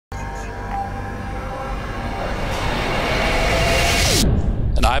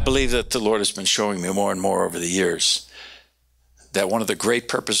believe that the Lord has been showing me more and more over the years that one of the great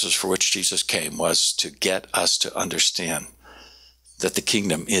purposes for which Jesus came was to get us to understand that the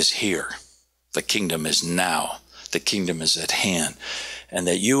kingdom is here. The kingdom is now. The kingdom is at hand. And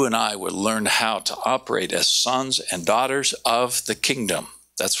that you and I would learn how to operate as sons and daughters of the kingdom.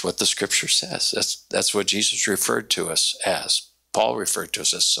 That's what the scripture says. That's what Jesus referred to us as. Paul referred to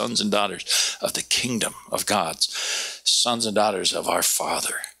us as sons and daughters of the kingdom of God, sons and daughters of our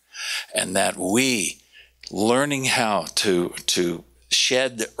Father. And that we, learning how to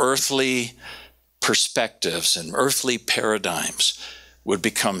shed the earthly perspectives and earthly paradigms, would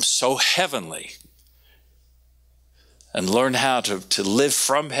become so heavenly and learn how to live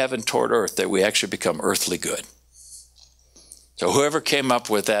from heaven toward earth that we actually become earthly good. So whoever came up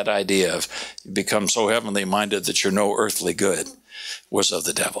with that idea of you become so heavenly minded that you're no earthly good was of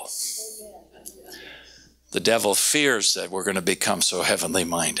the devil. The devil fears that we're going to become so heavenly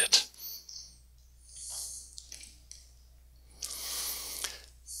minded.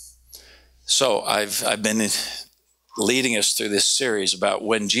 So I've been leading us through this series about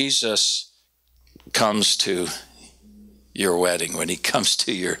when Jesus comes to your wedding, when he comes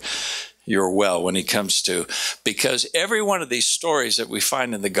to your well, when he comes to, because every one of these stories that we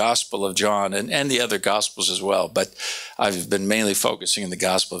find in the Gospel of John and the other Gospels as well, but I've been mainly focusing on the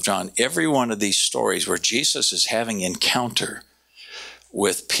Gospel of John, every one of these stories where Jesus is having encounter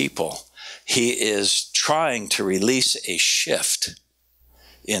with people, he is trying to release a shift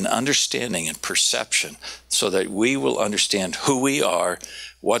in understanding and perception so that we will understand who we are,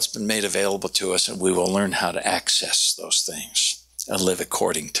 what's been made available to us, and we will learn how to access those things and live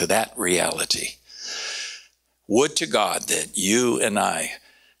according to that reality. Would to God that you and I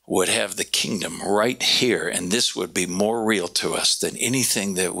would have the kingdom right here, and this would be more real to us than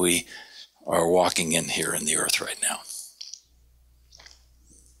anything that we are walking in here in the earth right now.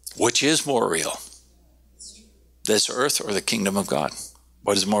 Which is more real? This earth or the kingdom of God?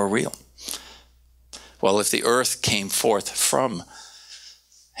 What is more real? Well, if the earth came forth from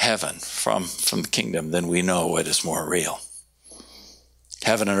heaven, from the kingdom, then we know what is more real.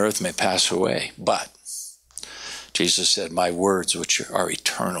 Heaven and earth may pass away, but Jesus said, my words which are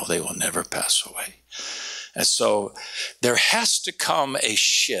eternal, they will never pass away. And so there has to come a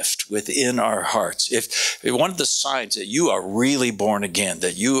shift within our hearts. If one of the signs that you are really born again,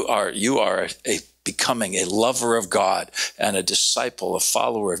 that you are becoming a lover of God and a disciple, a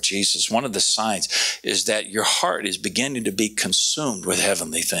follower of Jesus, one of the signs is that your heart is beginning to be consumed with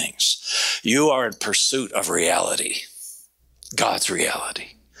heavenly things. You are in pursuit of reality, God's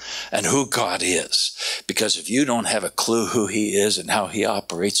reality, and who God is. Because if you don't have a clue who he is and how he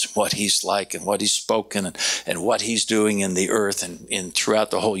operates, what he's like and what he's spoken and what he's doing in the earth and throughout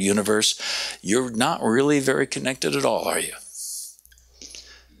the whole universe, you're not really very connected at all, are you?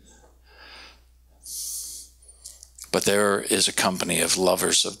 But there is a company of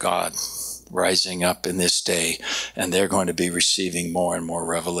lovers of God rising up in this day, and they're going to be receiving more and more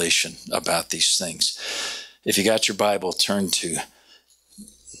revelation about these things. If you got your Bible, turn to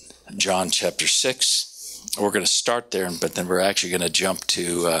John chapter 6. We're going to start there, but then we're actually going to jump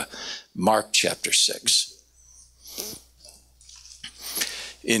to Mark chapter 6.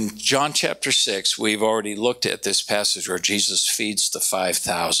 In John chapter 6, we've already looked at this passage where Jesus feeds the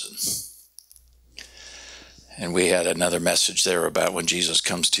 5,000. And we had another message there about when Jesus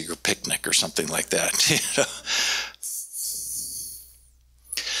comes to your picnic or something like that. You know?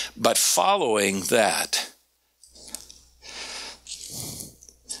 But following that,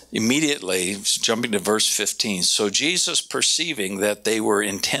 immediately, jumping to verse 15, so Jesus, perceiving that they were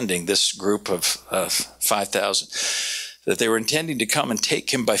intending, this group of 5,000, that they were intending to come and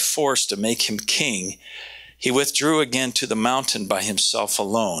take him by force to make him king, he withdrew again to the mountain by himself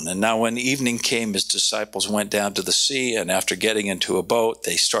alone. And now when evening came, his disciples went down to the sea, and after getting into a boat,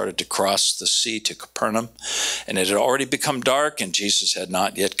 they started to cross the sea to Capernaum. And it had already become dark, and Jesus had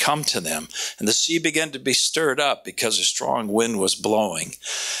not yet come to them. And the sea began to be stirred up because a strong wind was blowing.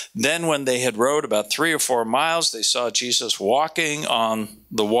 Then when they had rowed about 3 or 4 miles, they saw Jesus walking on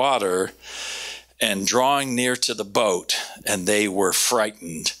the water and drawing near to the boat, and they were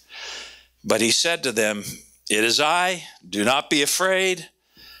frightened. But he said to them, "It is I, do not be afraid."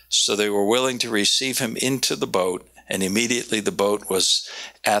 So they were willing to receive him into the boat, and immediately the boat was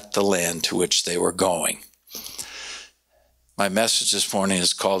at the land to which they were going. My message this morning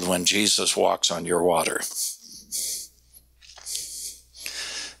is called When Jesus Walks on Your Water.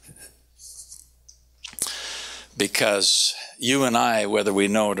 Because you and I, whether we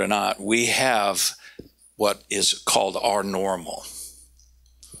know it or not, we have what is called our normal.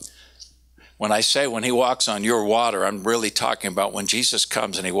 When I say when he walks on your water, I'm really talking about when Jesus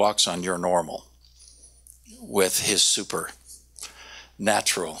comes and he walks on your normal with his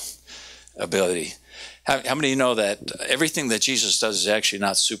supernatural ability. How many of you know that everything that Jesus does is actually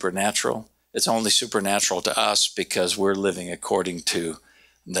not supernatural? It's only supernatural to us because we're living according to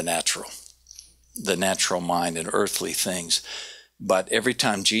the natural mind and earthly things. But every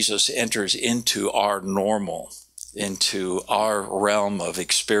time Jesus enters into our normal, into our realm of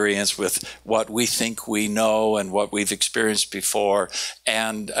experience with what we think we know and what we've experienced before,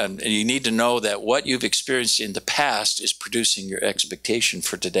 and you need to know that what you've experienced in the past is producing your expectation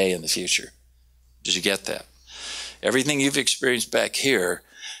for today and the future. Did you get that? Everything you've experienced back here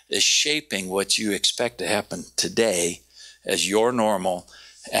is shaping what you expect to happen today as your normal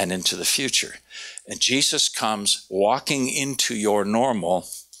and into the future. And Jesus comes walking into your normal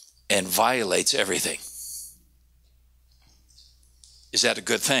and violates everything. Is that a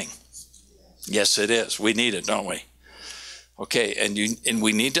good thing? Yes, it is. We need it, don't we? Okay, and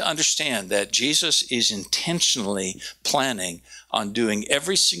we need to understand that Jesus is intentionally planning on doing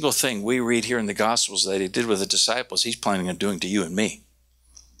every single thing we read here in the Gospels that he did with the disciples, he's planning on doing to you and me.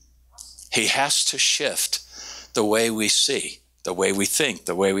 He has to shift the way we see, the way we think,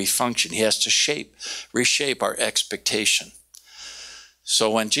 the way we function. He has to reshape our expectation. So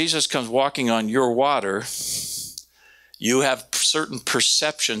when Jesus comes walking on your water, you have certain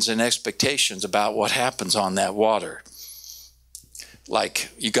perceptions and expectations about what happens on that water. Like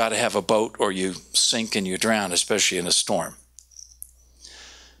you got to have a boat or you sink and you drown, especially in a storm.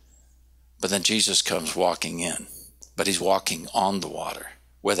 But then Jesus comes walking in, but he's walking on the water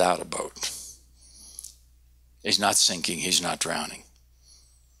without a boat. He's not sinking, he's not drowning.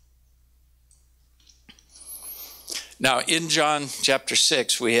 Now, in John chapter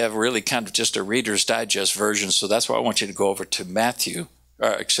 6, we have really kind of just a Reader's Digest version, so that's why I want you to go over to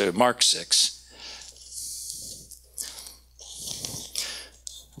Mark 6.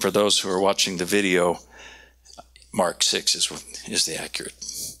 For those who are watching the video, Mark 6 is the accurate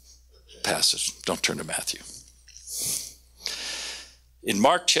passage. Don't turn to Matthew. In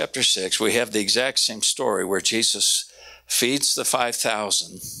Mark chapter 6, we have the exact same story where Jesus feeds the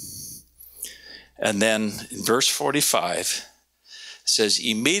 5,000. And then in verse 45, it says,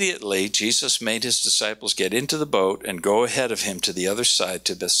 immediately Jesus made his disciples get into the boat and go ahead of him to the other side,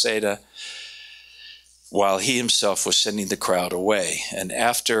 to Bethsaida, while he himself was sending the crowd away. And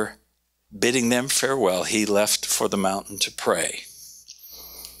after bidding them farewell, he left for the mountain to pray.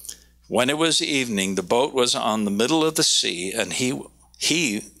 When it was evening, the boat was on the middle of the sea, and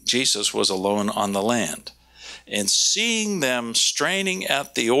Jesus, was alone on the land. And seeing them straining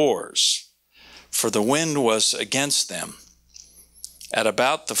at the oars, for the wind was against them, at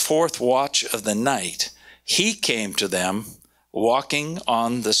about the 4th watch of the night, he came to them walking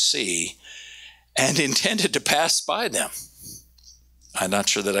on the sea and intended to pass by them. I'm not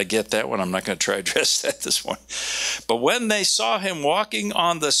sure that I get that one. I'm not going to try to address that this morning. But when they saw him walking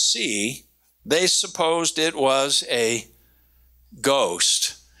on the sea, they supposed it was a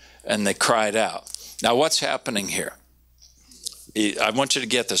ghost, and they cried out. Now, what's happening here? I want you to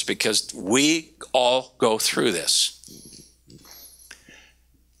get this because we all go through this.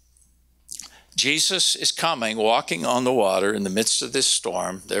 Jesus is coming, walking on the water in the midst of this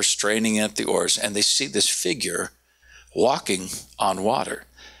storm. They're straining at the oars, and they see this figure walking on water.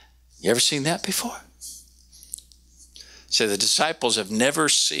 You ever seen that before? So the disciples have never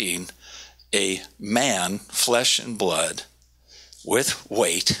seen a man, flesh and blood, with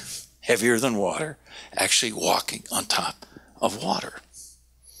weight, heavier than water, actually walking on top of water.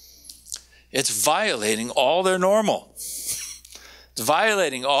 It's violating all their normal. It's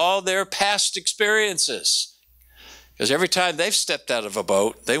violating all their past experiences. Because every time they've stepped out of a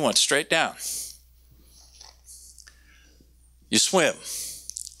boat, they went straight down. You swim.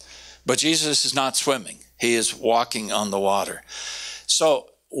 But Jesus is not swimming. He is walking on the water.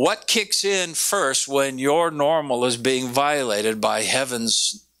 So what kicks in first when your normal is being violated by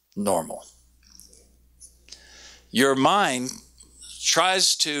heaven's normal? Your mind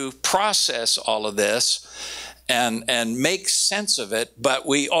tries to process all of this and make sense of it, but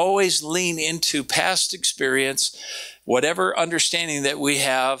we always lean into past experience, whatever understanding that we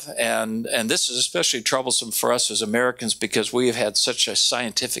have, and this is especially troublesome for us as Americans because we have had such a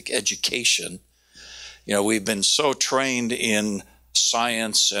scientific education. You know, we've been so trained in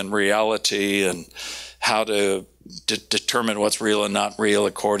science and reality and how to determine what's real and not real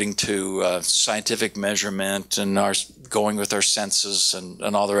according to scientific measurement and our going with our senses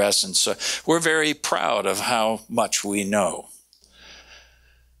and all the rest. And so we're very proud of how much we know.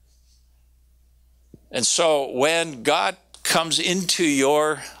 And so when God comes into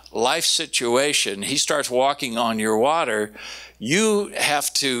your life situation, he starts walking on your water, you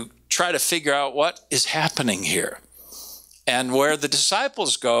have to try to figure out what is happening here. And where the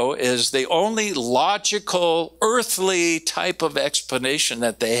disciples go is the only logical, earthly type of explanation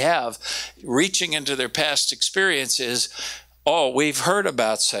that they have, reaching into their past experience, is, oh, we've heard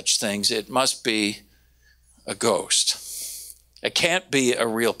about such things. It must be a ghost. It can't be a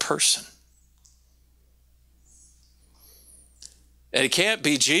real person. And it can't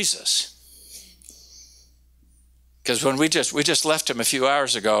be Jesus. Because when we just left him a few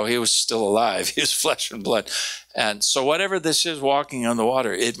hours ago, he was still alive. He was flesh and blood. And so whatever this is walking on the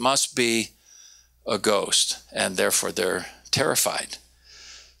water, it must be a ghost. And therefore they're terrified.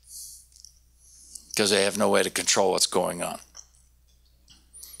 Because they have no way to control what's going on.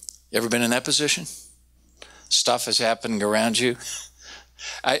 You ever been in that position? Stuff is happening around you.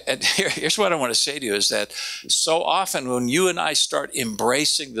 Here's what I want to say to you is that so often when you and I start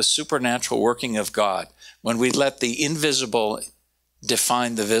embracing the supernatural working of God, when we let the invisible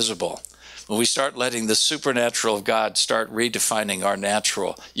define the visible, when we start letting the supernatural of God start redefining our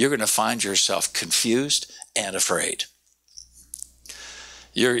natural, you're going to find yourself confused and afraid.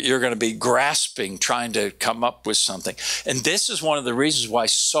 You're going to be grasping, trying to come up with something. And this is one of the reasons why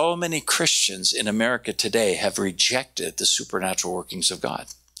so many Christians in America today have rejected the supernatural workings of God.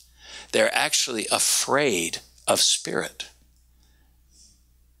 They're actually afraid of spirit.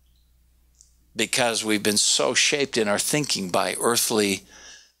 Because we've been so shaped in our thinking by earthly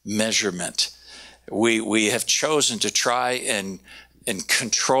measurement. We have chosen to try and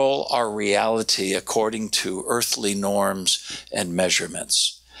control our reality according to earthly norms and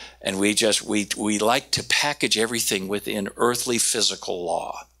measurements. And we like to package everything within earthly physical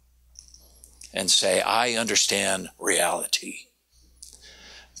law and say, I understand reality.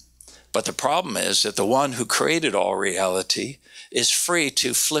 But the problem is that the one who created all reality is free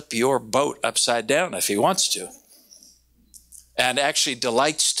to flip your boat upside down if he wants to, and actually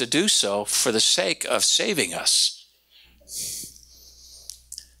delights to do so for the sake of saving us.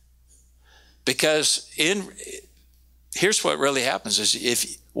 Because here's what really happens is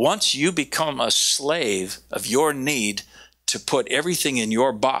if once you become a slave of your need to put everything in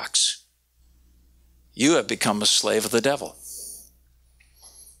your box, you have become a slave of the devil.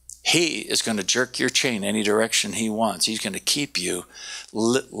 He is going to jerk your chain any direction he wants. He's going to keep you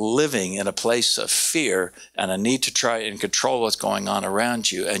living in a place of fear and a need to try and control what's going on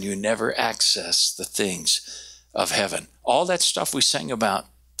around you, and you never access the things of heaven. All that stuff we sang about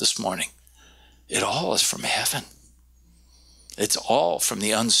this morning, it all is from heaven. It's all from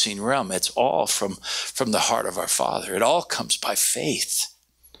the unseen realm. It's all from the heart of our Father. It all comes by faith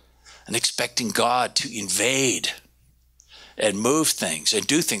and expecting God to invade and move things and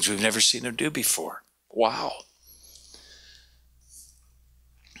do things we've never seen him do before. Wow.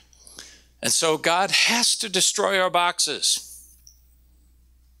 And so God has to destroy our boxes.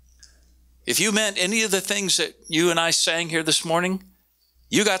 If you meant any of the things that you and I sang here this morning,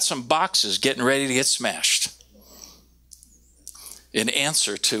 you got some boxes getting ready to get smashed in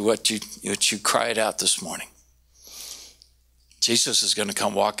answer to what you cried out this morning. Jesus is going to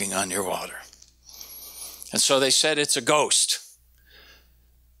come walking on your water. And so they said, it's a ghost.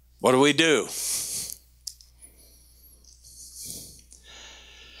 What do we do?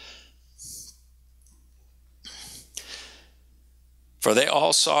 For they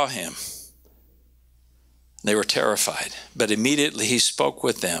all saw him. They were terrified. But immediately he spoke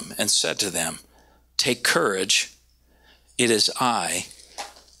with them and said to them, take courage. It is I.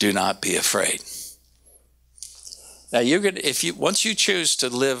 Do not be afraid. Now once you choose to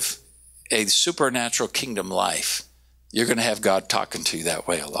live a supernatural kingdom life, you're going to have God talking to you that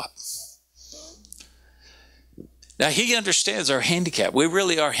way a lot. Now, he understands our handicap. We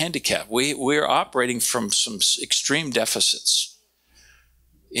really are handicapped. We're operating from some extreme deficits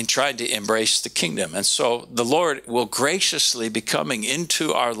in trying to embrace the kingdom. And so the Lord will graciously be coming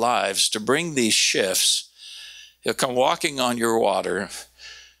into our lives to bring these shifts. He'll come walking on your water,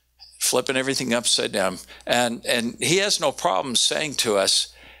 flipping everything upside down. And he has no problem saying to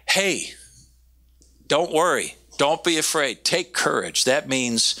us, hey, don't worry. Don't be afraid. Take courage. That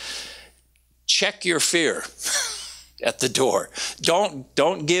means check your fear at the door.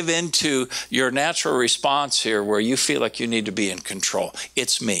 Don't give in to your natural response here where you feel like you need to be in control.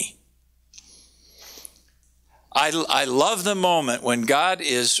 It's me. I love the moment when God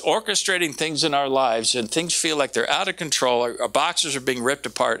is orchestrating things in our lives and things feel like they're out of control, our boxes are being ripped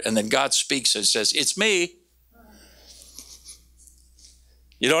apart, and then God speaks and says, it's me.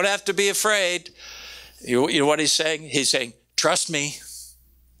 You don't have to be afraid. You know what he's saying? He's saying, trust me.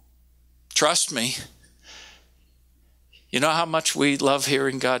 Trust me. You know how much we love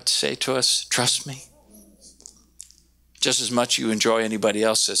hearing God say to us, trust me? Just as much you enjoy anybody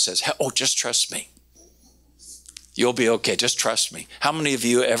else that says, oh, just trust me. You'll be okay, just trust me. How many of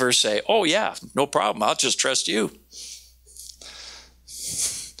you ever say, oh yeah, no problem, I'll just trust you?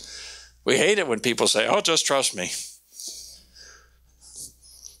 We hate it when people say, oh, just trust me.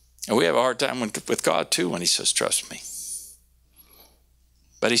 And we have a hard time with God too when he says, trust me.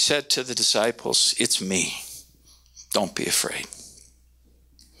 But he said to the disciples, it's me. Don't be afraid.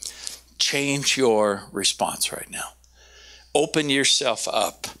 Change your response right now. Open yourself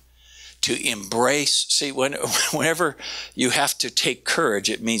up to embrace. See, whenever you have to take courage,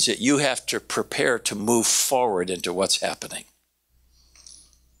 it means that you have to prepare to move forward into what's happening,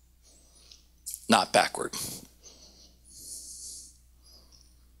 not backward.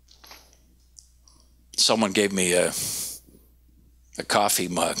 Someone gave me a coffee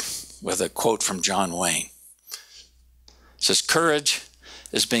mug with a quote from John Wayne. It says, courage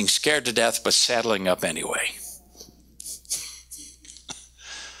is being scared to death but saddling up anyway.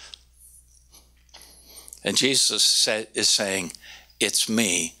 And Jesus is saying, it's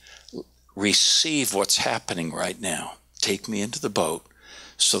me. Receive what's happening right now. Take me into the boat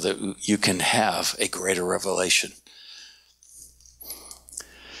so that you can have a greater revelation.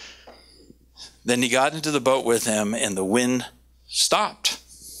 Then he got into the boat with them and the wind stopped.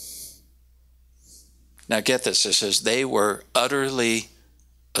 Now get this, it says they were utterly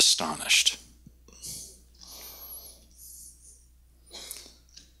astonished.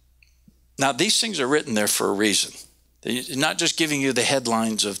 Now these things are written there for a reason. They're not just giving you the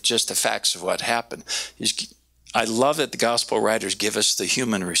headlines of just the facts of what happened. I love that the gospel writers give us the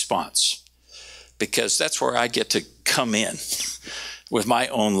human response, because that's where I get to come in with my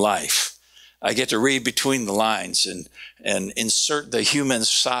own life. I get to read between the lines and insert the human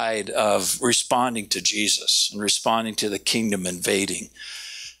side of responding to Jesus and responding to the kingdom invading.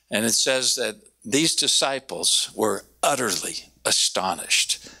 And it says that these disciples were utterly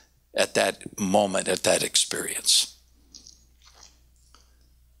astonished at that moment, at that experience.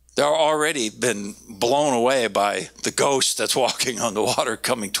 They're already been blown away by the ghost that's walking on the water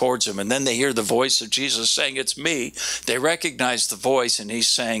coming towards them. And then they hear the voice of Jesus saying, it's me. They recognize the voice and he's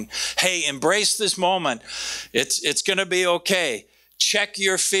saying, hey, embrace this moment. It's going to be okay. Check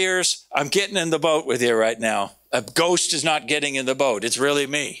your fears. I'm getting in the boat with you right now. A ghost is not getting in the boat. It's really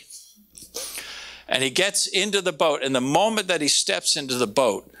me. And he gets into the boat. And the moment that he steps into the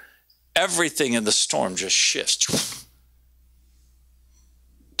boat, everything in the storm just shifts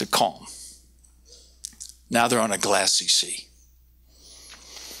to calm. Now they're on a glassy sea.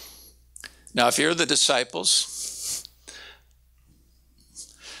 Now, if you're the disciples,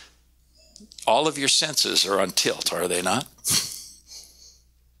 all of your senses are on tilt, are they not?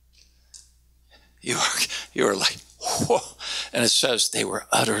 You are like, whoa. And it says they were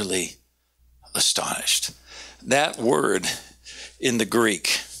utterly astonished. That word in the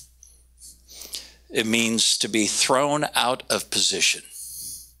Greek, it means to be thrown out of position.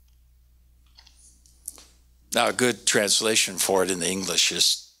 Now, a good translation for it in the English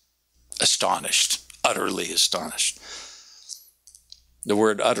is astonished, utterly astonished. The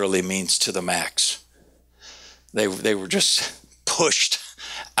word utterly means to the max. They were just pushed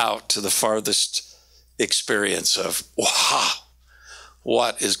out to the farthest experience of, wow,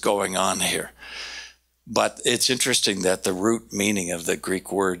 what is going on here? But it's interesting that the root meaning of the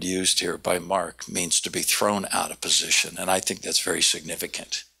Greek word used here by Mark means to be thrown out of position. And I think that's very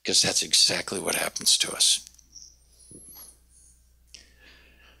significant, because that's exactly what happens to us.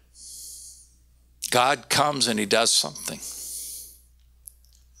 God comes and he does something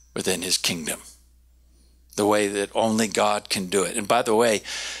within his kingdom, the way that only God can do it. And by the way,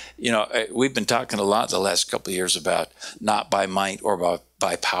 you know, we've been talking a lot the last couple of years about not by might or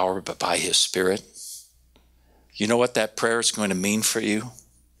by power, but by his Spirit. You know what that prayer is going to mean for you?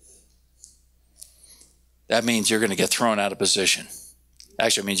 That means you're going to get thrown out of position.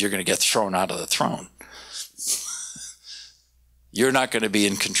 Actually, it means you're going to get thrown out of the throne. You're not going to be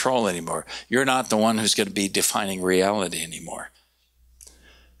in control anymore. You're not the one who's going to be defining reality anymore.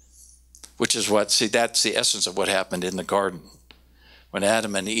 Which is what, see, that's the essence of what happened in the garden. When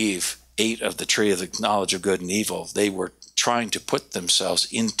Adam and Eve ate of the tree of the knowledge of good and evil, they were trying to put themselves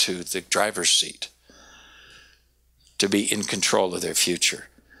into the driver's seat to be in control of their future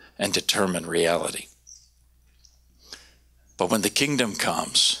and determine reality. But when the kingdom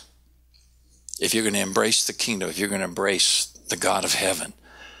comes, if you're going to embrace the kingdom, if you're going to embrace the God of heaven,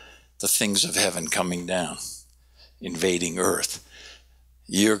 the things of heaven coming down, invading earth,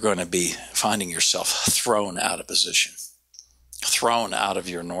 you're going to be finding yourself thrown out of position, thrown out of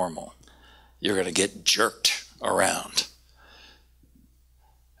your normal. You're going to get jerked around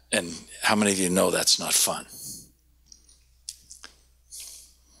And how many of you know that's not fun?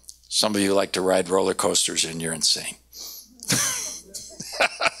 Some of you like to ride roller coasters and you're insane.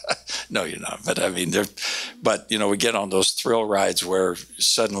 No, you're not. But I mean, we get on those thrill rides where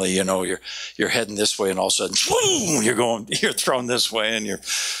suddenly, you're heading this way and all of a sudden, boom, you're thrown this way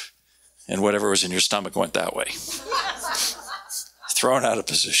and whatever was in your stomach went that way. Thrown out of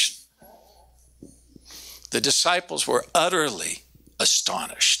position. The disciples were utterly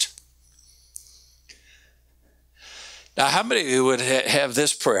astonished. Now, how many of you would have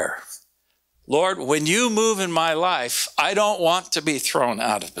this prayer? Lord, when you move in my life, I don't want to be thrown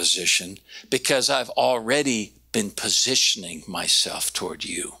out of position because I've already been positioning myself toward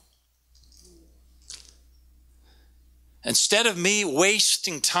you. Instead of me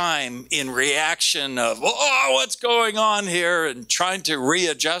wasting time in reaction of, what's going on here, and trying to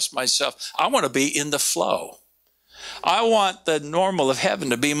readjust myself, I want to be in the flow. I want the normal of heaven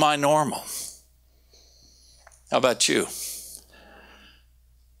to be my normal. How about you?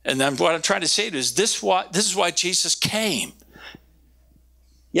 And then what I'm trying to say to you is this is why Jesus came.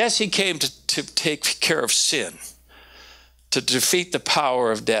 Yes, he came to take care of sin, to defeat the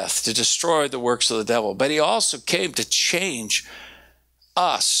power of death, to destroy the works of the devil. But he also came to change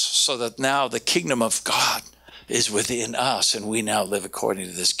us so that now the kingdom of God is within us, and we now live according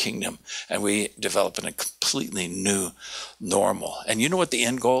to this kingdom, and we develop in a completely new normal. And you know what the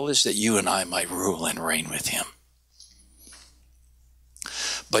end goal is? That you and I might rule and reign with him.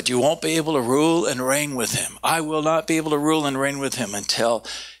 But you won't be able to rule and reign with him. I will not be able to rule and reign with him until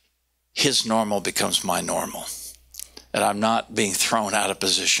his normal becomes my normal. And I'm not being thrown out of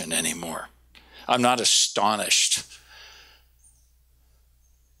position anymore. I'm not astonished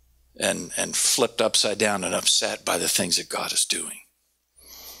and flipped upside down and upset by the things that God is doing.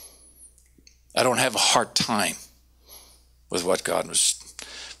 I don't have a hard time with what God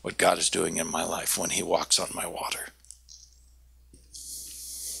is doing in my life when he walks on my water.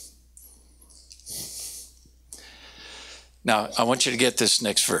 Now, I want you to get this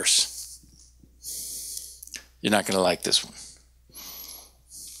next verse. You're not going to like this one.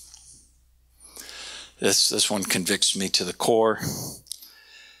 This one convicts me to the core.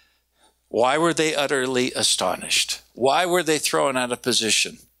 Why were they utterly astonished? Why were they thrown out of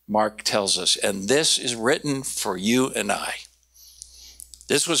position? Mark tells us, and this is written for you and I.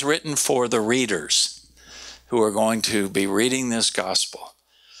 This was written for the readers who are going to be reading this gospel.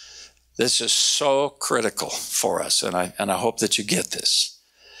 This is so critical for us, and I hope that you get this.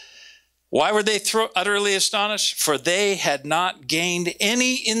 Why were they utterly astonished? For they had not gained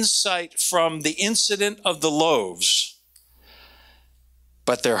any insight from the incident of the loaves,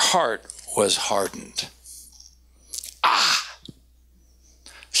 but their heart was hardened.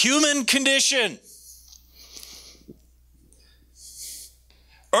 Human condition.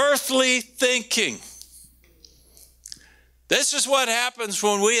 Earthly thinking. This is what happens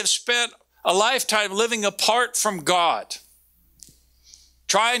when we have spent a lifetime living apart from God,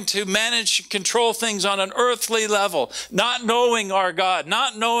 trying to manage and control things on an earthly level, not knowing our God,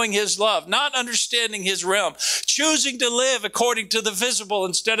 not knowing his love, not understanding his realm, choosing to live according to the visible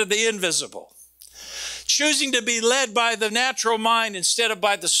instead of the invisible, choosing to be led by the natural mind instead of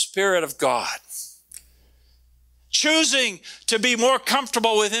by the Spirit of God. Choosing to be more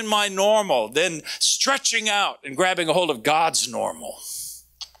comfortable within my normal than stretching out and grabbing a hold of God's normal.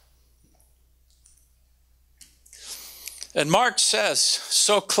 And Mark says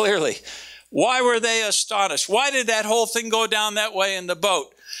so clearly, why were they astonished? Why did that whole thing go down that way in the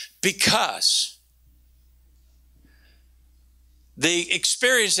boat? Because the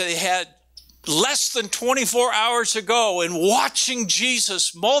experience that they had less than 24 hours ago in watching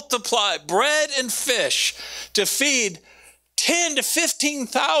Jesus multiply bread and fish to feed 10 to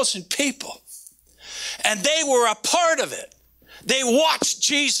 15,000 people. And they were a part of it. They watched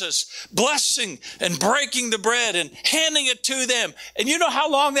Jesus blessing and breaking the bread and handing it to them. And you know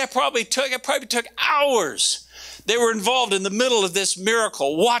how long that probably took? It probably took hours. They were involved in the middle of this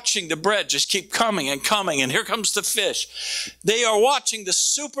miracle, watching the bread just keep coming and coming, and here comes the fish. They are watching the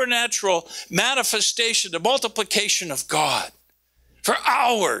supernatural manifestation, the multiplication of God for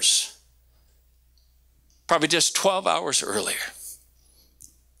hours, probably just 12 hours earlier.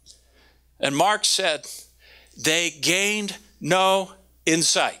 And Mark said they gained no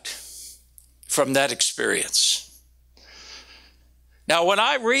insight from that experience. Now, when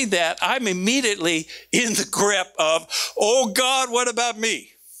I read that, I'm immediately in the grip of, oh God, what about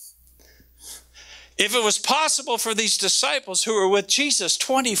me? If it was possible for these disciples who were with Jesus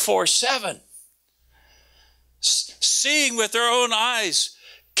 24/7, seeing with their own eyes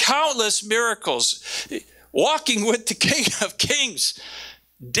countless miracles, walking with the King of Kings,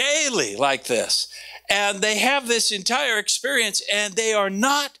 daily like this. And they have this entire experience and they are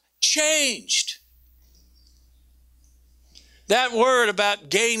not changed. That word about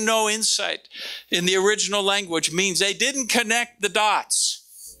gain no insight in the original language means they didn't connect the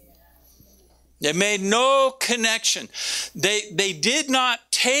dots. They made no connection. They did not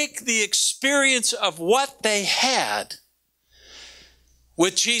take the experience of what they had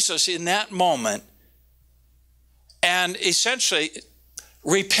with Jesus in that moment and essentially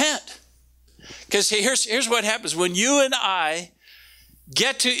repent. Because here's what happens. When you and I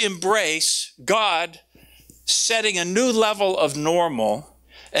get to embrace God setting a new level of normal,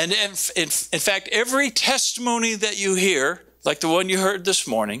 and in fact, every testimony that you hear, like the one you heard this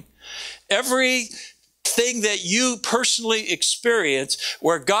morning, everything that you personally experience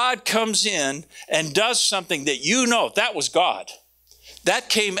where God comes in and does something that you know, that was God. That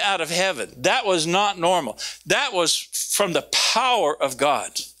came out of heaven. That was not normal. That was from the power of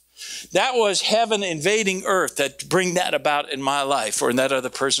God. That was heaven invading earth that bring that about in my life or in that other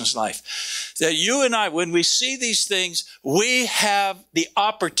person's life. That you and I, when we see these things, we have the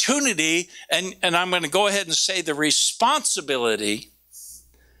opportunity, and I'm going to go ahead and say the responsibility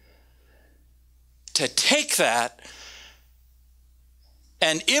to take that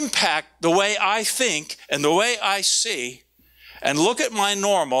and impact the way I think and the way I see and look at my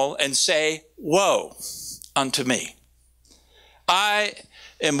normal and say, woe unto me. I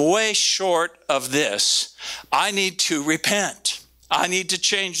am way short of this. I need to repent. I need to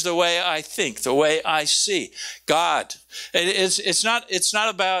change the way I think, the way I see. God, it's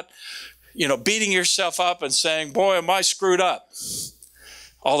not about, beating yourself up and saying, boy, am I screwed up.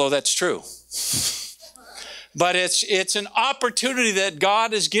 Although that's true. But it's an opportunity that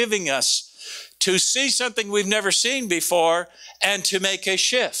God is giving us to see something we've never seen before and to make a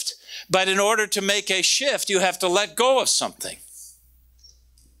shift. But in order to make a shift, you have to let go of something.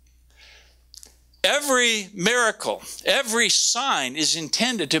 Every miracle, every sign is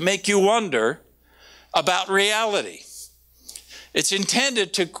intended to make you wonder about reality. It's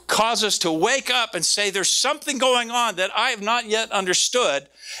intended to cause us to wake up and say, there's something going on that I have not yet understood,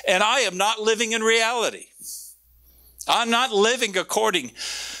 and I am not living in reality. I'm not living according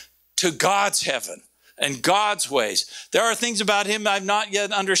to God's heaven and God's ways. There are things about him I've not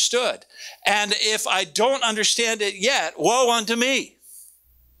yet understood. And if I don't understand it yet, woe unto me.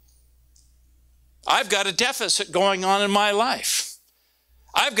 I've got a deficit going on in my life.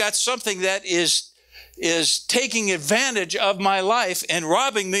 I've got something that is taking advantage of my life and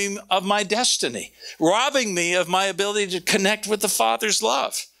robbing me of my destiny, robbing me of my ability to connect with the Father's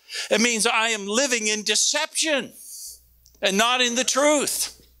love. It means I am living in deception and not in the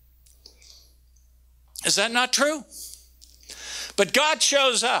truth. Is that not true? But God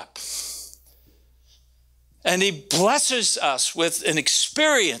shows up and he blesses us with an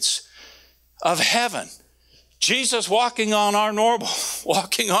experience of heaven. Jesus walking on our normal,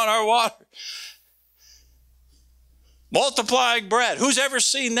 walking on our water, multiplying bread. Who's ever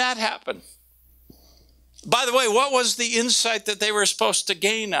seen that happen? By the way, what was the insight that they were supposed to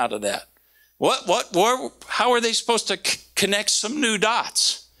gain out of that? How are they supposed to connect some new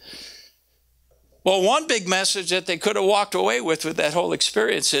dots? Well, one big message that they could have walked away with that whole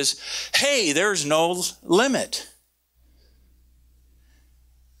experience is, hey, there's no limit.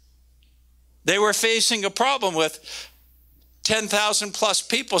 They were facing a problem with 10,000 plus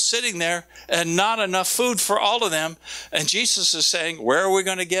people sitting there and not enough food for all of them. And Jesus is saying, where are we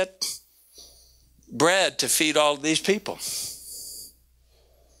going to get bread to feed all of these people?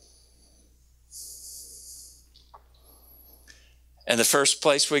 And the first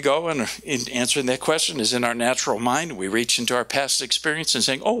place we go in answering that question is in our natural mind. We reach into our past experience and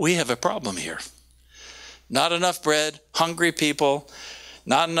saying, oh, we have a problem here. Not enough bread, hungry people,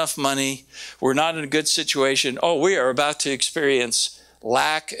 not enough money. We're not in a good situation. Oh, we are about to experience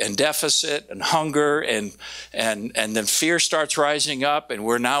lack and deficit and hunger, and then fear starts rising up, and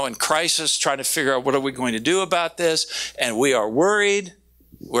we're now in crisis trying to figure out what are we going to do about this. And we are worried,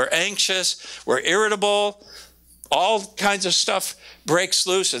 we're anxious, we're irritable. All kinds of stuff breaks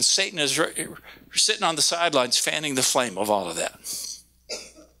loose, and Satan is sitting on the sidelines fanning the flame of all of that.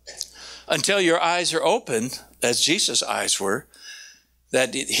 Until your eyes are open, as Jesus' eyes were,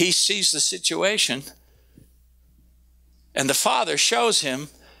 that he sees the situation, and the Father shows him,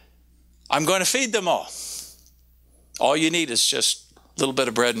 I'm going to feed them all. All you need is just a little bit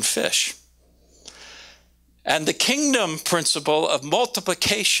of bread and fish. And the kingdom principle of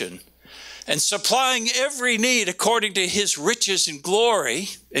multiplication and supplying every need according to his riches and glory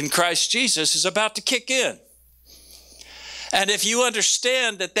in Christ Jesus is about to kick in. And if you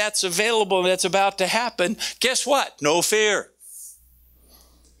understand that that's available and that's about to happen, guess what? No fear.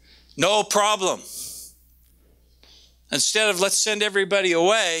 No problem. Instead of let's send everybody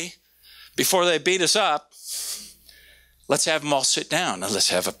away before they beat us up, let's have them all sit down and let's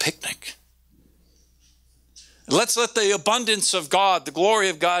have a picnic. Let's let the abundance of God, the glory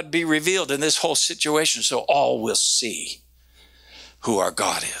of God be revealed in this whole situation so all will see who our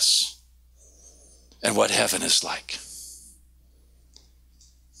God is and what heaven is like.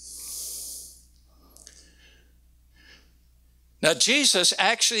 Now, Jesus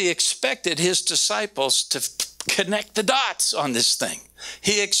actually expected his disciples to connect the dots on this thing.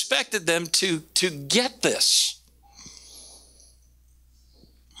 He expected them to get this.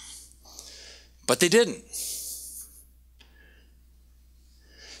 But they didn't.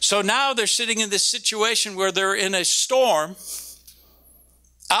 So now they're sitting in this situation where they're in a storm,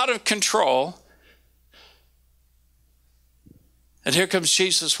 out of control. And here comes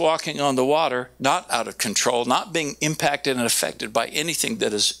Jesus walking on the water, not out of control, not being impacted and affected by anything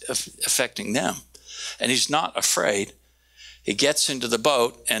that is affecting them. And he's not afraid. He gets into the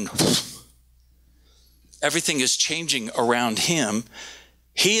boat and everything is changing around him.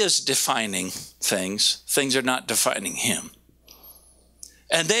 He is defining things. Things are not defining him.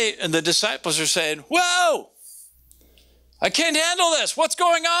 And the disciples are saying, whoa, I can't handle this. What's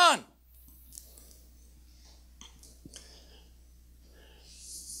going on?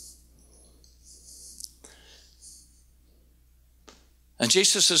 And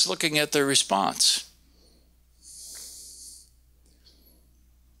Jesus is looking at their response.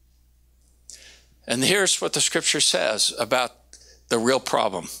 And here's what the scripture says about the real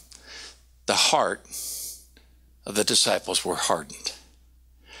problem. The heart of the disciples were hardened.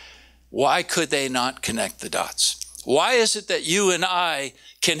 Why could they not connect the dots? Why is it that you and I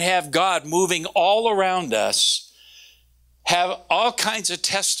can have God moving all around us, have all kinds of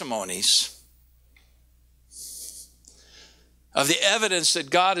testimonies of the evidence that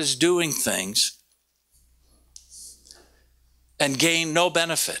God is doing things, and gain no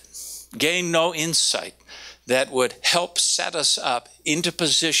benefit, gain no insight that would help set us up into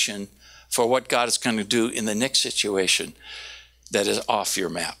position for what God is going to do in the next situation that is off your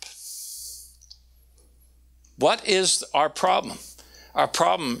map? What is our problem? Our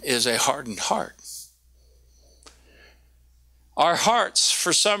problem is a hardened heart. Our hearts,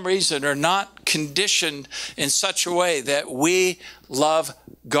 for some reason, are not conditioned in such a way that we love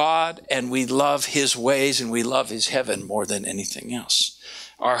God and we love his ways and we love his heaven more than anything else.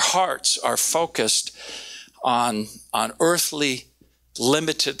 Our hearts are focused on earthly,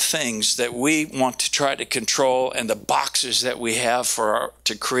 limited things that we want to try to control and the boxes that we have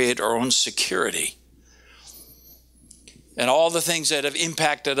to create our own security. And all the things that have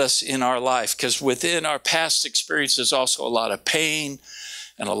impacted us in our life, because within our past experience, there's also a lot of pain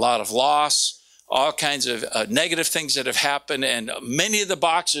and a lot of loss, all kinds of negative things that have happened. And many of the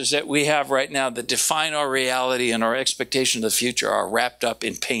boxes that we have right now that define our reality and our expectation of the future are wrapped up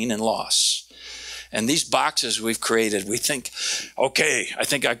in pain and loss. And these boxes we've created, we think, okay, I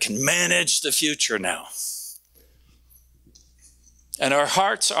think I can manage the future now. And our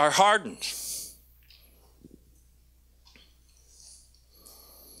hearts are hardened.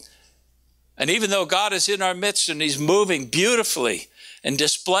 And even though God is in our midst and he's moving beautifully and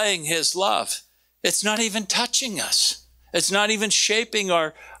displaying his love, it's not even touching us. It's not even shaping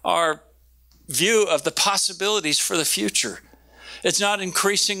our view of the possibilities for the future. It's not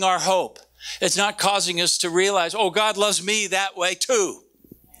increasing our hope. It's not causing us to realize, oh, God loves me that way too.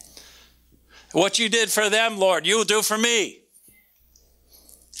 What you did for them, Lord, you will do for me.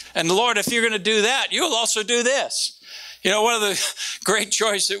 And Lord, if you're going to do that, you'll also do this. You know, one of the great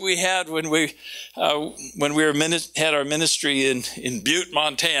joys that we had when we had our ministry in Butte,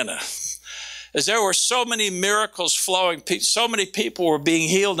 Montana, is there were so many miracles flowing. So many people were being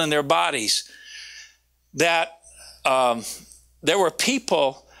healed in their bodies that there were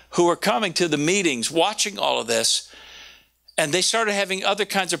people who were coming to the meetings, watching all of this, and they started having other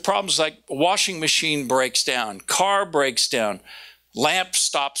kinds of problems like washing machine breaks down, car breaks down, lamp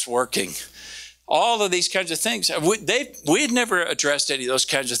stops working. All of these kinds of things. We had never addressed any of those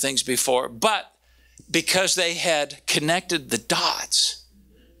kinds of things before, but because they had connected the dots.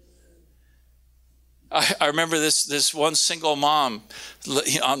 I remember this one single mom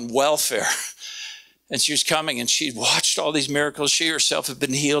on welfare, and she was coming and she'd watched all these miracles. She herself had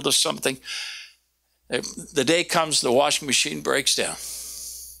been healed of something. The day comes, the washing machine breaks down.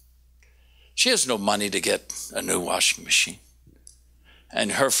 She has no money to get a new washing machine.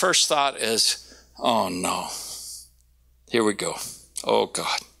 And her first thought is, oh no, here we go. Oh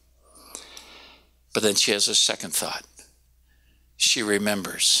God. But then she has a second thought. She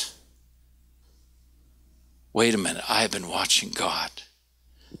remembers, wait a minute, I have been watching God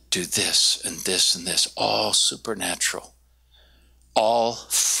do this and this and this, all supernatural, all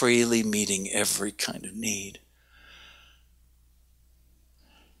freely meeting every kind of need.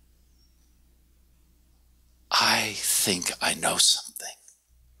 I think I know something.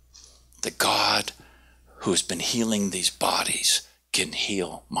 The God who has been healing these bodies can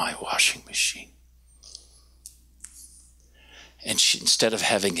heal my washing machine. And she, instead of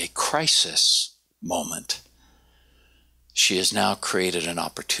having a crisis moment, she has now created an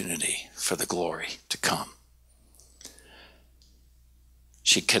opportunity for the glory to come.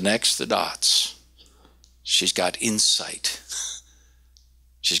 She connects the dots. She's got insight.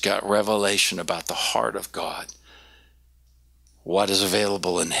 She's got revelation about the heart of God, what is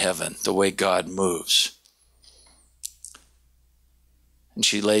available in heaven, the way God moves. And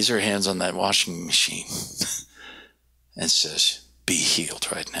she lays her hands on that washing machine and says, be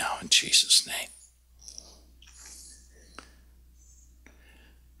healed right now in Jesus' name.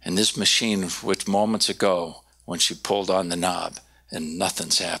 And this machine, which moments ago, when she pulled on the knob and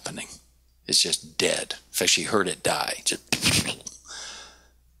nothing's happening, it's just dead. In fact, she heard it die. Just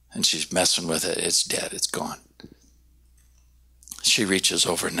and she's messing with it. It's dead. It's gone. She reaches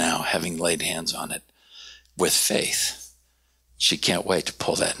over now, having laid hands on it with faith. She can't wait to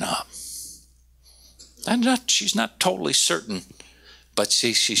pull that knob. She's not totally certain, but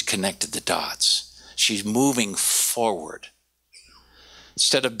see, she's connected the dots. She's moving forward.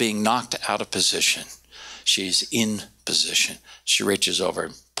 Instead of being knocked out of position, she's in position. She reaches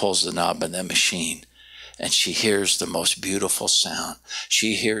over, pulls the knob in the machine, and she hears the most beautiful sound.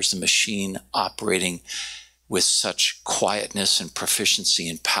 She hears the machine operating with such quietness and proficiency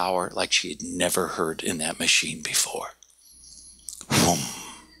and power like she had never heard in that machine before. Boom.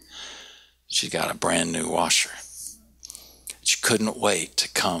 She got a brand new washer. She couldn't wait to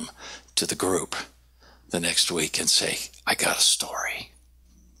come to the group the next week and say, I got a story.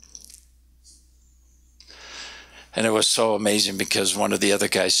 And it was so amazing because one of the other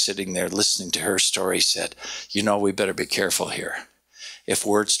guys sitting there listening to her story said, you know, we better be careful here. If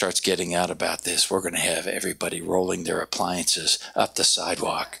word starts getting out about this, we're going to have everybody rolling their appliances up the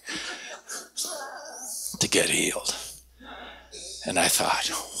sidewalk to get healed. And I thought,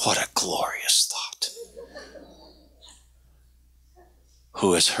 what a glorious thought.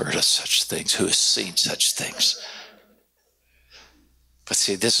 Who has heard of such things? Who has seen such things? But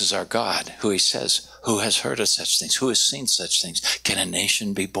see, this is our God, who he says, who has heard of such things? Who has seen such things? Can a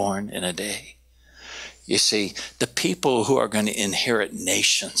nation be born in a day? You see, the people who are going to inherit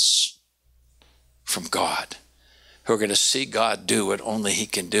nations from God, who are going to see God do what only he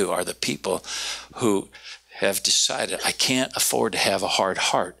can do, are the people who have decided, I can't afford to have a hard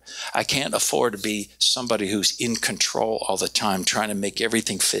heart. I can't afford to be somebody who's in control all the time, trying to make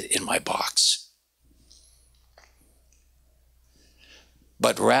everything fit in my box.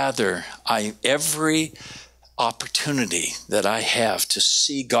 But rather, every opportunity that I have to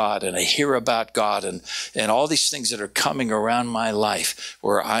see God and I hear about God and all these things that are coming around my life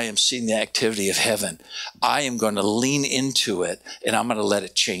where I am seeing the activity of heaven, I am going to lean into it and I'm going to let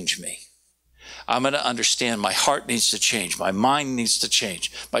it change me. I'm going to understand my heart needs to change. My mind needs to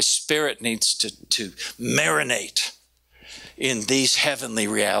change. My spirit needs to marinate in these heavenly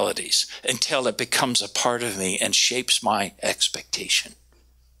realities until it becomes a part of me and shapes my expectation.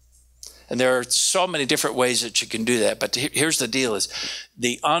 And there are so many different ways that you can do that. But here's the deal is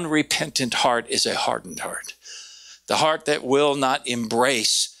the unrepentant heart is a hardened heart. The heart that will not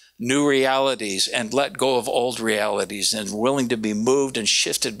embrace new realities and let go of old realities and willing to be moved and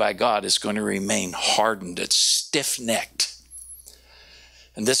shifted by God is going to remain hardened. It's stiff-necked.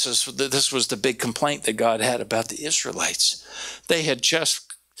 And this was the big complaint that God had about the Israelites. They had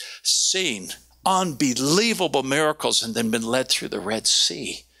just seen unbelievable miracles and then been led through the Red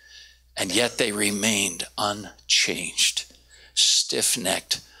Sea. And yet they remained unchanged,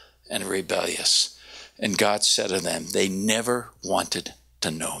 stiff-necked, and rebellious. And God said to them, they never wanted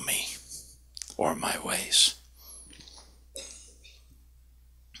to know me or my ways.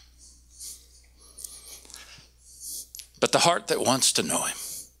 But the heart that wants to know him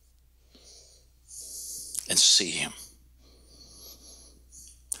and see him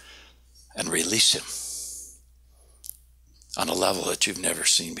and release him on a level that you've never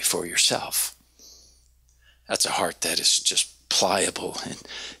seen before yourself. That's a heart that is just pliable and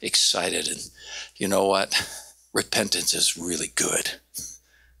excited. And you know what? Repentance is really good.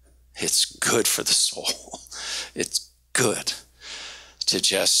 It's good for the soul. It's good to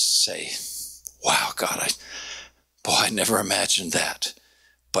just say, wow, God, I never imagined that.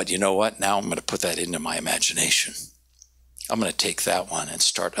 But you know what? Now I'm going to put that into my imagination. I'm going to take that one and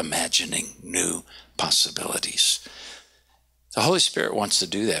start imagining new possibilities. The Holy Spirit wants to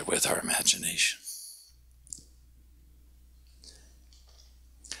do that with our imagination.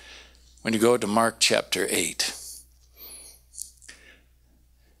 When you go to Mark chapter 8,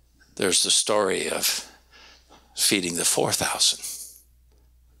 there's the story of feeding the 4,000.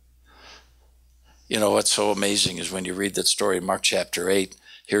 You know, what's so amazing is when you read that story in Mark chapter 8,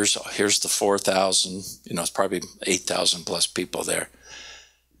 here's the 4,000, you know, it's probably 8,000 plus people there.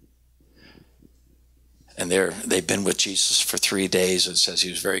 And they've been with Jesus for 3 days. It says he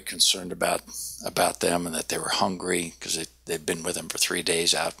was very concerned about them and that they were hungry because they'd been with him for 3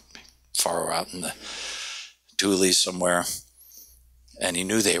 days far out in the Doolies somewhere. And he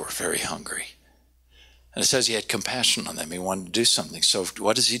knew they were very hungry. And it says he had compassion on them. He wanted to do something. So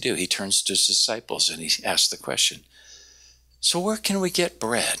what does he do? He turns to his disciples and he asks the question, so where can we get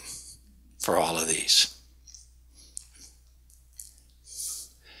bread for all of these?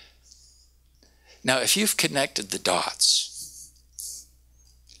 Now, if you've connected the dots,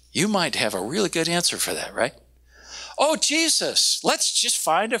 you might have a really good answer for that, right? Oh, Jesus, let's just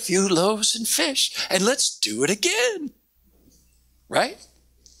find a few loaves and fish and let's do it again, right?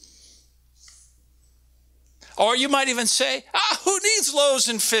 Or you might even say, who needs loaves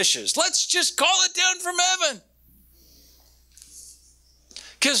and fishes? Let's just call it down from heaven.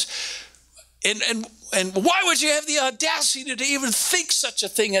 Because, and why would you have the audacity to even think such a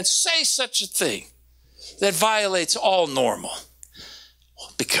thing and say such a thing that violates all normal?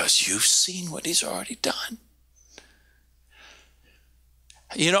 Well, because you've seen what he's already done.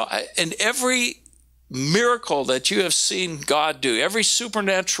 You know, and every miracle that you have seen God do, every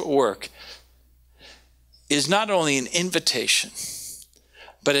supernatural work, is not only an invitation,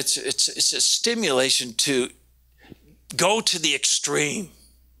 but it's a stimulation to go to the extreme.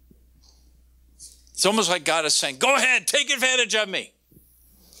 It's almost like God is saying, go ahead, take advantage of me.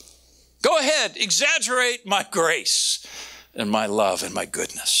 Go ahead, exaggerate my grace and my love and my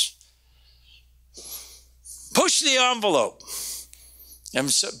goodness. Push the envelope.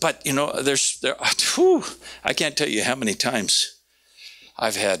 But, you know, I can't tell you how many times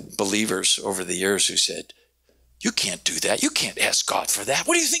I've had believers over the years who said, you can't do that. You can't ask God for that.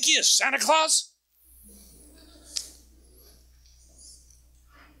 What do you think he is, Santa Claus?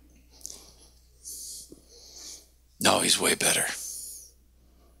 No, he's way better.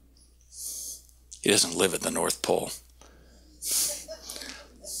 He doesn't live at the North Pole.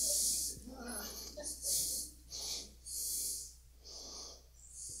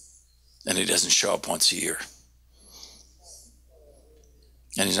 And he doesn't show up once a year.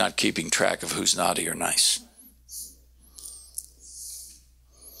 And he's not keeping track of who's naughty or nice.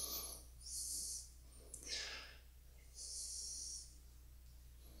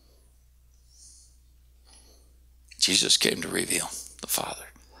 Jesus came to reveal the Father.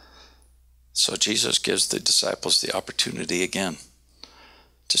 So Jesus gives the disciples the opportunity again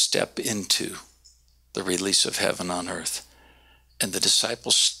to step into the release of heaven on earth. And the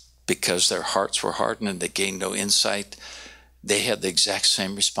disciples, because their hearts were hardened and they gained no insight, they had the exact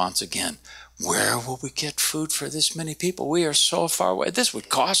same response again. Where will we get food for this many people? We are so far away. This would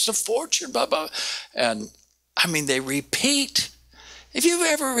cost a fortune, blah, blah. And I mean, they repeat. Have you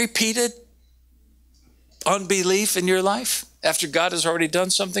ever repeated unbelief in your life after God has already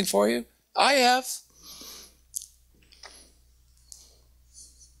done something for you? I have.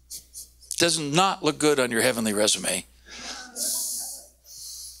 Does not look good on your heavenly resume.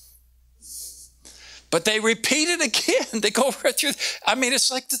 But they repeat it again. They go right through. I mean, it's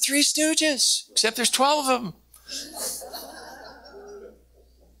like the Three Stooges, except there's 12 of them.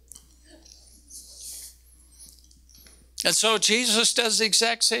 And so Jesus does the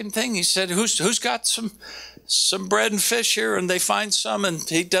exact same thing. He said, who's got some bread and fish here? And they find some, and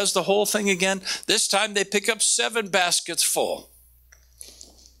he does the whole thing again. This time they pick up 7 baskets full.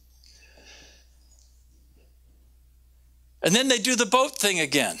 And then they do the boat thing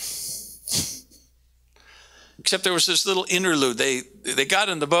again. Except there was this little interlude. They got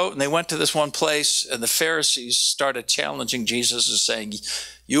in the boat and they went to this one place, and the Pharisees started challenging Jesus and saying,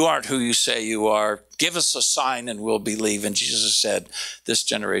 you aren't who you say you are. Give us a sign and we'll believe. And Jesus said, this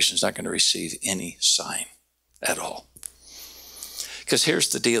generation is not going to receive any sign at all. Because here's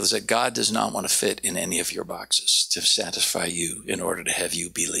the deal, is that God does not want to fit in any of your boxes to satisfy you in order to have you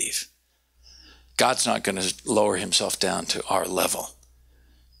believe. God's not going to lower himself down to our level,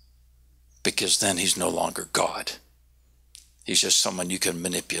 because then he's no longer God. He's just someone you can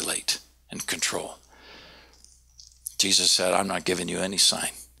manipulate and control. Jesus said, I'm not giving you any sign.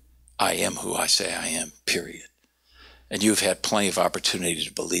 I am who I say I am, period. And you've had plenty of opportunity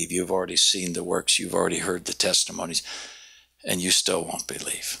to believe. You've already seen the works. You've already heard the testimonies. And you still won't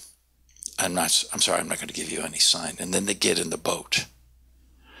believe. I'm sorry, I'm not going to give you any sign. And then they get in the boat.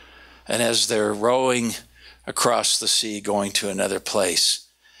 And as they're rowing across the sea, going to another place,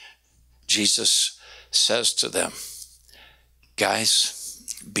 Jesus says to them, guys,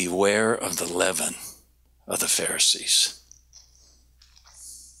 beware of the leaven of the Pharisees.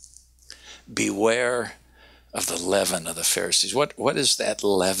 Beware of the leaven of the Pharisees. What is that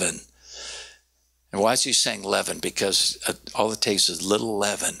leaven? And why is he saying leaven? Because all it takes is little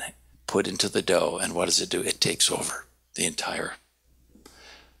leaven put into the dough, and what does it do? It takes over the entire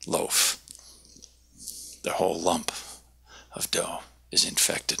loaf. The whole lump of dough is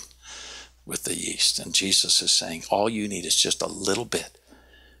infected with the yeast. And Jesus is saying all you need is just a little bit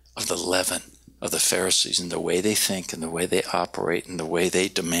of the leaven of the Pharisees and the way they think and the way they operate and the way they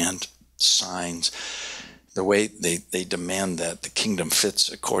demand signs, the way they demand that the kingdom fits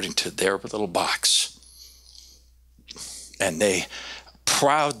according to their little box. And they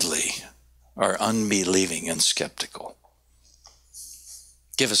proudly are unbelieving and skeptical.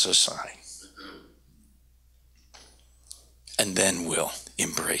 Give us a sign. And then we'll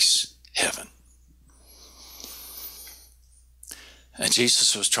embrace heaven. And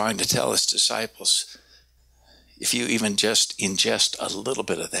Jesus was trying to tell his disciples, if you even just ingest a little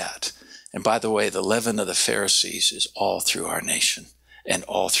bit of that, and by the way, the leaven of the Pharisees is all through our nation and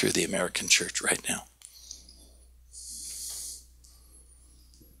all through the American church right now.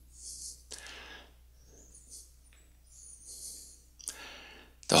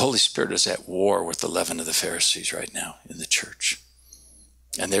 The Holy Spirit is at war with the leaven of the Pharisees right now in the church.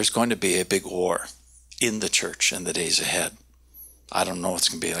 And there's going to be a big war in the church in the days ahead. I don't know if it's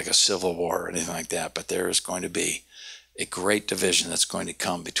going to be like a civil war or anything like that, but there is going to be a great division that's going to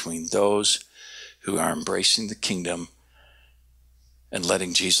come between those who are embracing the kingdom and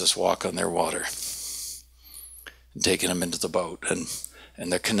letting Jesus walk on their water and taking them into the boat.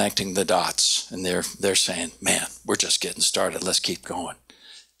 And they're connecting the dots, and they're saying, man, we're just getting started. Let's keep going.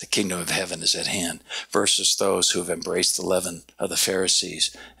 The kingdom of heaven is at hand, versus those who have embraced the leaven of the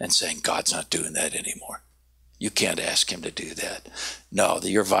Pharisees and saying, God's not doing that anymore. You can't ask him to do that. No,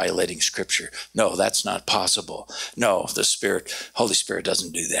 you're violating Scripture. No, that's not possible. No, the Holy Spirit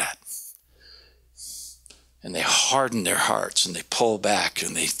doesn't do that. And they harden their hearts, and they pull back,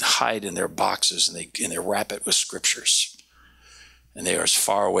 and they hide in their boxes, and they wrap it with Scriptures. And they are as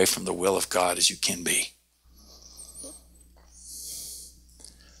far away from the will of God as you can be.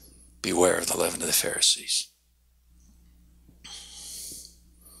 Beware of the leaven of the Pharisees.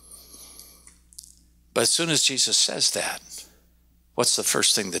 But as soon as Jesus says that, what's the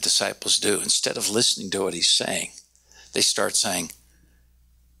first thing the disciples do? Instead of listening to what he's saying, they start saying,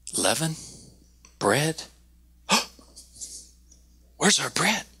 leaven? Bread? Where's our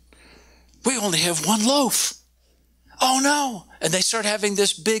bread? We only have one loaf. Oh no. And they start having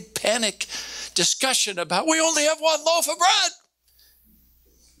this big panic discussion about, we only have one loaf of bread.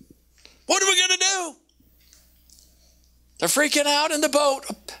 What are we going to do? They're freaking out in the boat.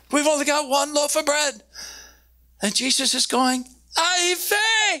 We've only got one loaf of bread. And Jesus is going, ay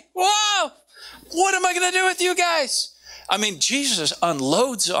vey, wow, what am I going to do with you guys? I mean, Jesus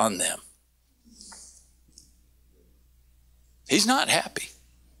unloads on them. He's not happy.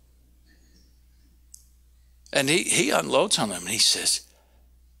 And he unloads on them and he says,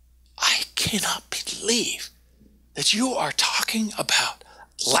 I cannot believe that you are talking about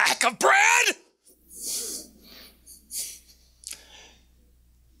lack of bread.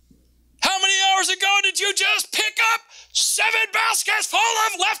 How many hours ago did you just pick up 7 baskets full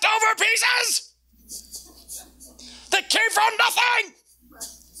of leftover pieces that came from nothing?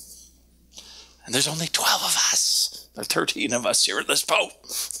 And there's only 12 of us. There are 13 of us here in this boat.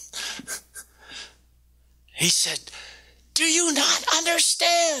 He said, do you not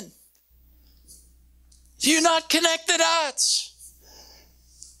understand? Do you not connect the dots?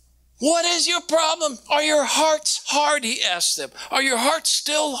 What is your problem? Are your hearts hard? He asked them. Are your hearts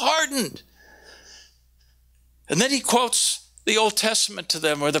still hardened? And then he quotes the Old Testament to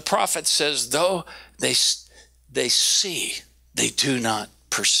them where the prophet says, though they see, they do not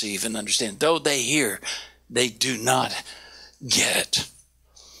perceive and understand. Though they hear, they do not get it.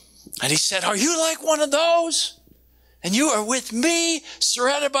 And he said, are you like one of those? And you are with me,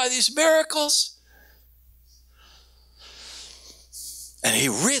 surrounded by these miracles? And he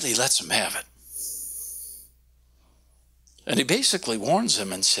really lets them have it. And he basically warns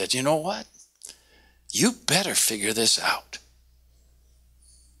them and said, you know what? You better figure this out,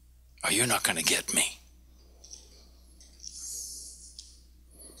 or you're not going to get me.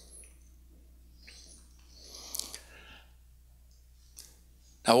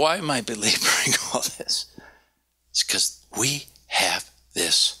 Now, why am I belaboring all this? It's because we have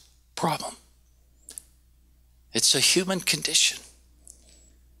this problem. It's a human condition.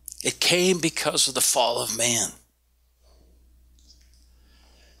 It came because of the fall of man.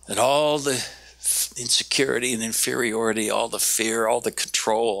 And all the insecurity and inferiority, all the fear, all the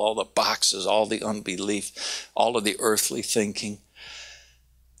control, all the boxes, all the unbelief, all of the earthly thinking.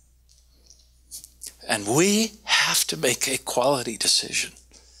 And we have to make a quality decision.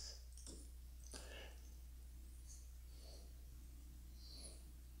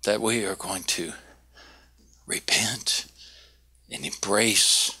 That we are going to repent and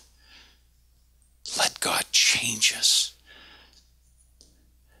embrace. Let God change us.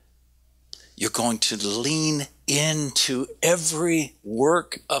 You're going to lean into every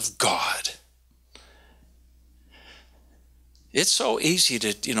work of God. It's so easy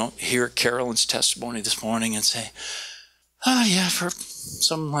to, hear Carolyn's testimony this morning and say, oh yeah, I've heard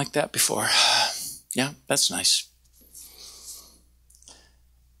something like that before. Yeah, that's nice.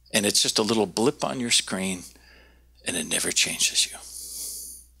 And it's just a little blip on your screen, and it never changes you.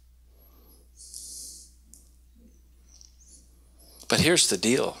 But here's the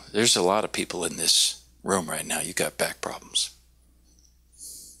deal. There's a lot of people in this room right now. You got back problems.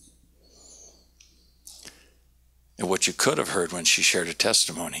 And what you could have heard when she shared her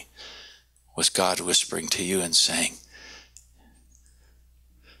testimony was God whispering to you and saying,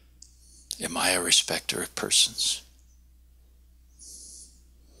 am I a respecter of persons?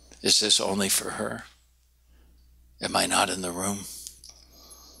 Is this only for her? Am I not in the room?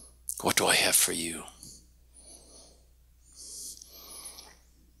 What do I have for you?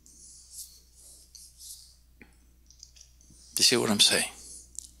 You see what I'm saying?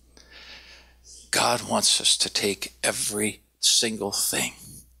 God wants us to take every single thing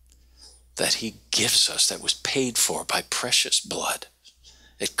that he gives us that was paid for by precious blood.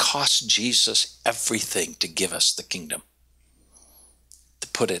 It cost Jesus everything to give us the kingdom, to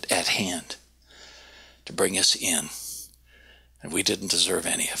put it at hand, to bring us in. And we didn't deserve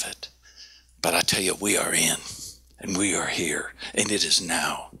any of it. But I tell you, we are in, and we are here, and it is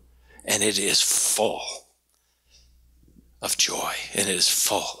now, and it is full of joy, and it is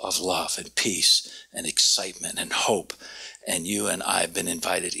full of love and peace and excitement and hope. And you and I have been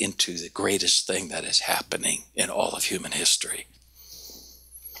invited into the greatest thing that is happening in all of human history.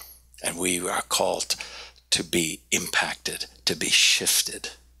 And we are called to be impacted, to be shifted,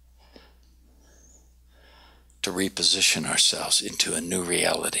 to reposition ourselves into a new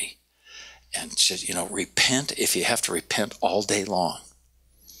reality. And to, repent if you have to repent all day long.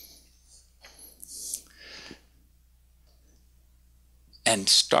 And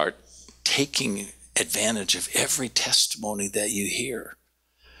start taking advantage of every testimony that you hear.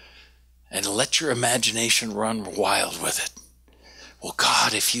 And let your imagination run wild with it. Well,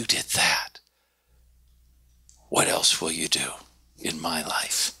 God, if you did that, what else will you do in my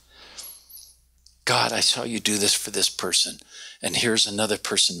life? God, I saw you do this for this person, and here's another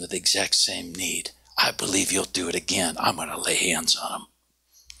person with the exact same need. I believe you'll do it again. I'm going to lay hands on them.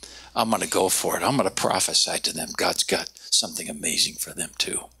 I'm going to go for it. I'm going to prophesy to them. God's got something amazing for them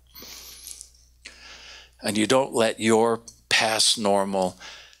too. And you don't let your past normal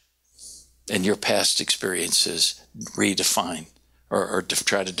and your past experiences redefine or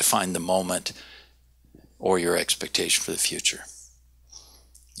try to define the moment or your expectation for the future.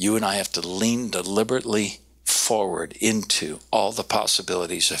 You and I have to lean deliberately forward into all the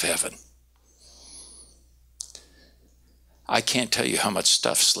possibilities of heaven. I can't tell you how much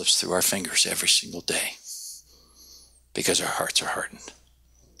stuff slips through our fingers every single day because our hearts are hardened.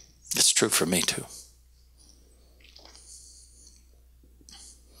 It's true for me too.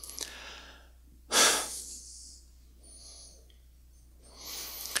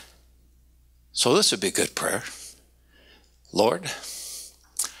 So this would be a good prayer. Lord,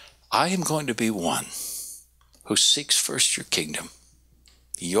 I am going to be one who seeks first your kingdom,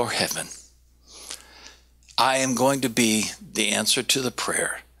 your heaven. I am going to be the answer to the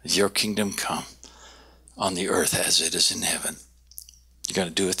prayer, your kingdom come on the earth as it is in heaven. You're going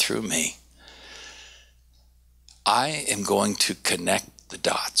to do it through me. I am going to connect the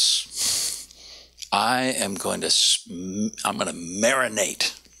dots. I'm going to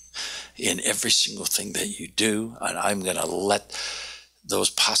marinate in every single thing that you do, and I'm going to let those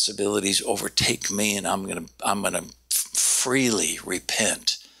possibilities overtake me, and I'm going to freely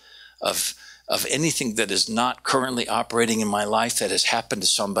repent of anything that is not currently operating in my life that has happened to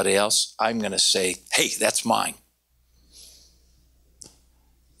somebody else. I'm going to say, hey, that's mine.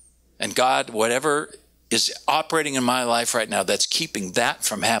 And God, whatever is operating in my life right now that's keeping that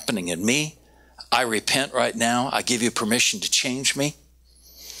from happening in me, I repent right now. I give you permission to change me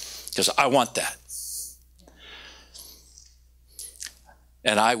because I want that.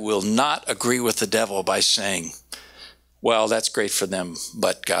 And I will not agree with the devil by saying, well, that's great for them,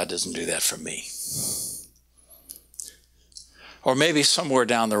 but God doesn't do that for me. Or maybe somewhere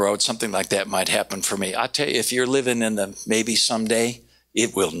down the road, something like that might happen for me. I tell you, if you're living in the maybe someday,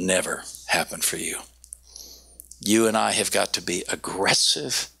 it will never happen for you. You and I have got to be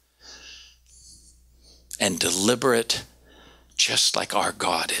aggressive and deliberate, just like our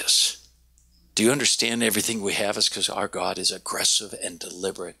God is. Do you understand everything we have is because our God is aggressive and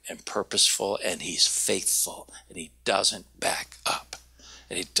deliberate and purposeful, and he's faithful, and he doesn't back up,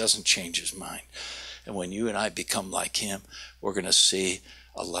 and he doesn't change his mind. And when you and I become like him, we're going to see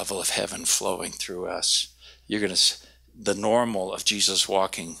a level of heaven flowing through us. You're going to, the normal of Jesus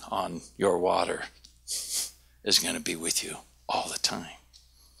walking on your water is going to be with you all the time.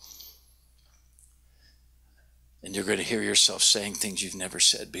 And you're going to hear yourself saying things you've never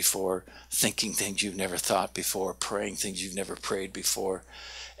said before, thinking things you've never thought before, praying things you've never prayed before,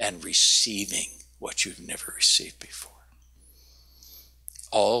 and receiving what you've never received before.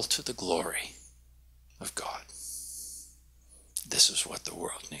 All to the glory of God. This is what the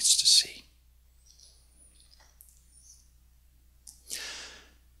world needs to see.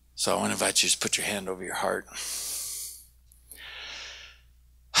 So I want to invite you to put your hand over your heart.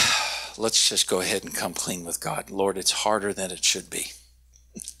 Let's just go ahead and come clean with God. Lord, it's harder than it should be.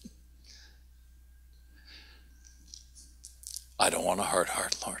 I don't want a hard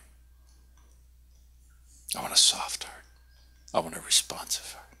heart, Lord. I want a soft heart. I want a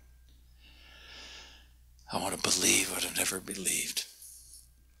responsive heart. I want to believe what I've never believed.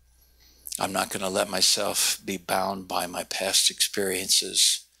 I'm not going to let myself be bound by my past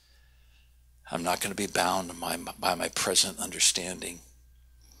experiences. I'm not going to be bound by my present understanding.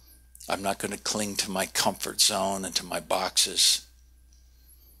 I'm not going to cling to my comfort zone and to my boxes.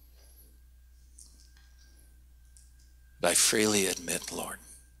 But I freely admit, Lord,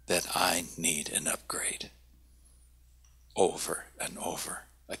 that I need an upgrade over and over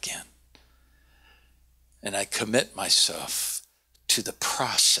again. And I commit myself to the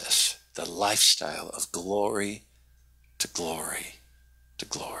process, the lifestyle of glory to glory to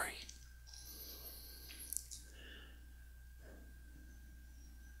glory.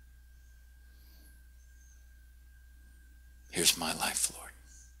 Here's my life, Lord.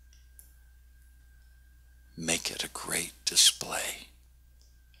 Make it a great display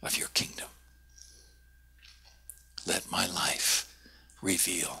of your kingdom. Let my life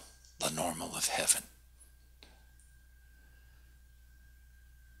reveal the normal of heaven.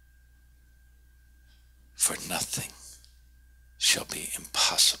 For nothing shall be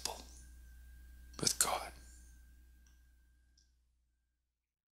impossible with God.